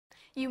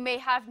You may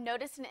have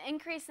noticed an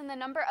increase in the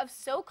number of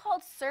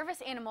so-called service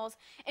animals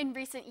in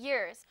recent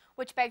years,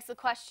 which begs the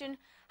question,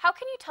 how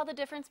can you tell the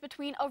difference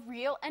between a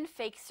real and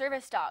fake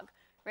service dog?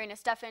 Raina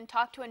Stefan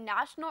talked to a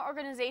national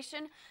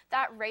organization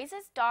that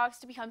raises dogs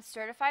to become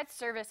certified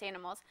service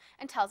animals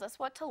and tells us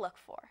what to look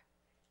for.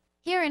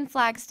 Here in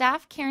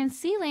Flagstaff, Karen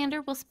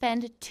Sealander will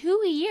spend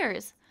 2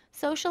 years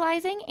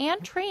socializing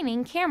and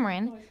training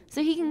Cameron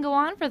so he can go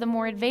on for the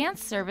more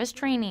advanced service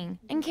training.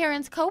 And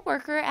Karen's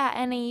co-worker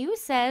at NAU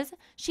says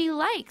she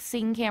likes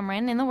seeing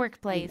Cameron in the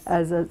workplace.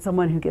 As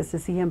someone who gets to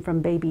see him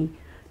from baby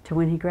to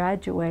when he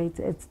graduates,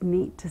 it's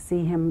neat to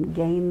see him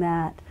gain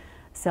that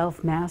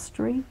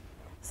self-mastery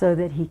so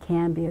that he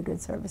can be a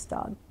good service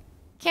dog.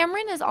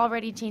 Cameron is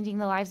already changing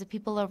the lives of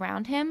people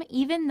around him,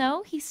 even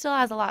though he still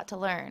has a lot to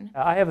learn.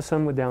 I have a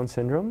son with Down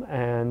syndrome,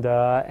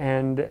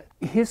 and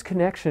his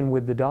connection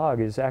with the dog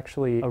is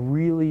actually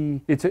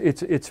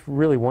it's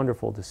really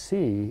wonderful to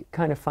see.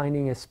 Kind of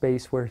finding a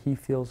space where he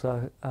feels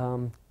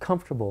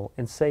comfortable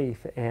and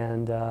safe,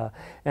 and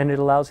it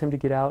allows him to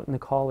get out in the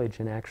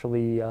college and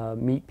actually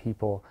meet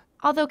people.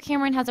 Although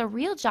Cameron has a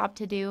real job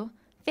to do,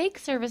 fake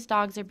service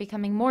dogs are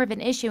becoming more of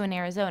an issue in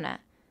Arizona,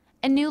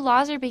 and new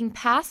laws are being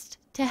passed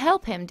to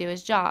help him do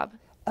his job.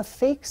 A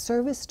fake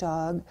service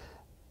dog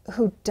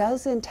who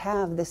doesn't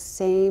have the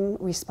same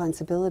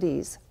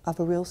responsibilities of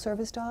a real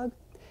service dog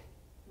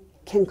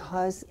can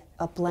cause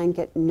a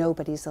blanket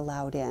nobody's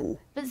allowed in.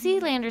 But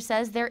Sealander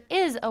says there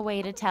is a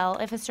way to tell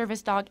if a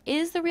service dog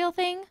is the real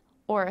thing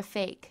or a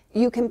fake.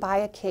 You can buy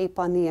a cape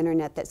on the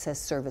internet that says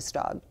service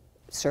dog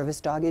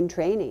in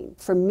training.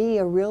 For me,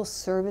 a real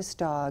service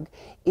dog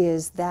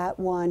is that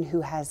one who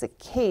has a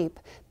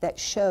cape that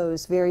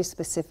shows very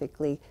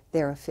specifically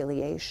their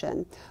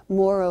affiliation.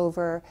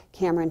 Moreover,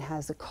 Cameron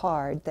has a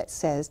card that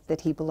says that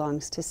he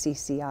belongs to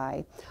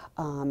CCI.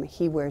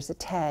 He wears a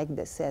tag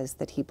that says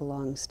that he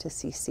belongs to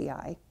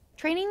CCI.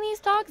 Training these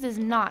dogs is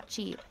not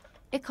cheap.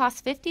 It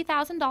costs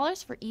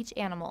 $50,000 for each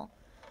animal.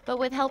 But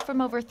with help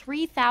from over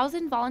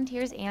 3,000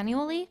 volunteers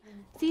annually,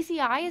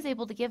 CCI is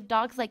able to give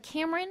dogs like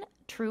Cameron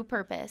true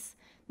purpose,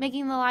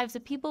 making the lives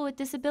of people with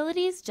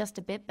disabilities just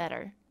a bit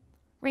better.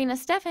 Raina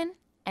Stefan,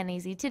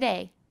 NAZ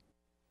Today.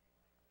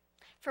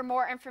 For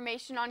more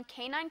information on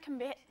Canine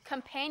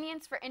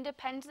Companions for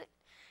Independence,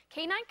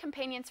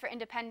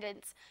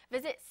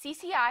 visit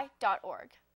cci.org.